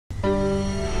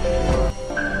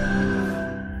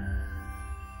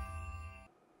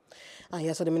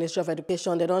Yes, so the Ministry of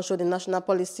Education, they don't show the national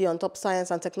policy on top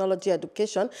science and technology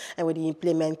education and with the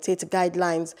implemented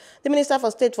guidelines. The Minister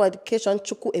for State for Education,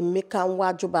 Chukwu Emeka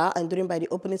Nwajuba, and during by the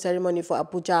opening ceremony for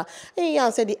Abuja, he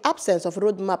said the absence of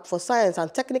roadmap for science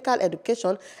and technical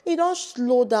education, it don't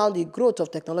slow down the growth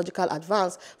of technological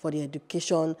advance for the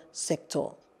education sector.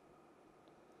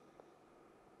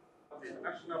 The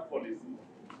national policy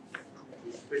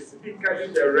to specifically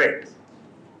direct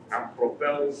and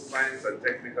propel science and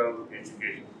technical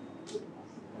education.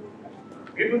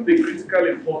 Given the critical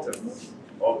importance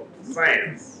of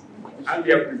science and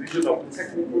the acquisition of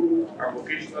technical and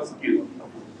vocational skills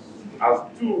as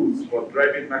tools for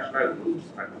driving national growth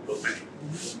and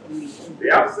development, the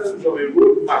absence of a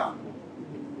roadmap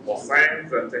for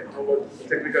science and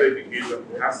technical education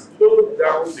has slowed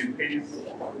down the pace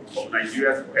of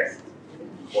Nigeria's quest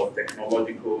for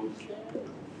technological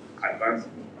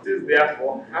advancement. It is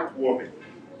therefore heartwarming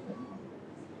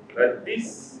that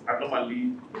this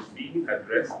anomaly is being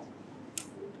addressed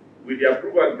with the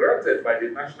approval granted by the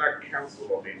National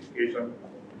Council of Education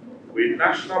with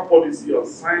national policy on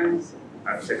science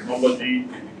and technology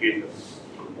education,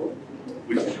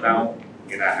 which is now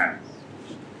in our hands.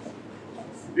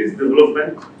 This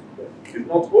development is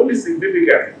not only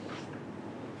significant,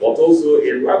 but also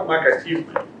a landmark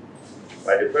achievement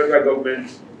by the federal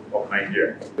government of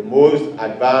Nigeria. The most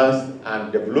advanced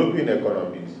and developing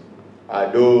economies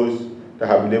are those that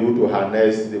have been able to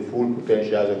harness the full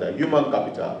potentials of the human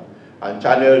capital and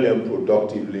channel them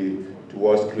productively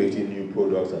towards creating new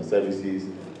products and services,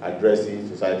 addressing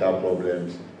societal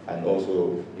problems, and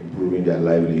also improving their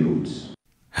livelihoods.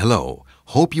 Hello,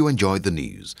 hope you enjoyed the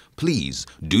news. Please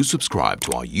do subscribe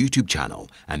to our YouTube channel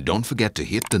and don't forget to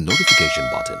hit the notification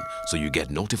button so you get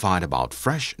notified about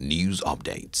fresh news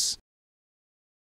updates.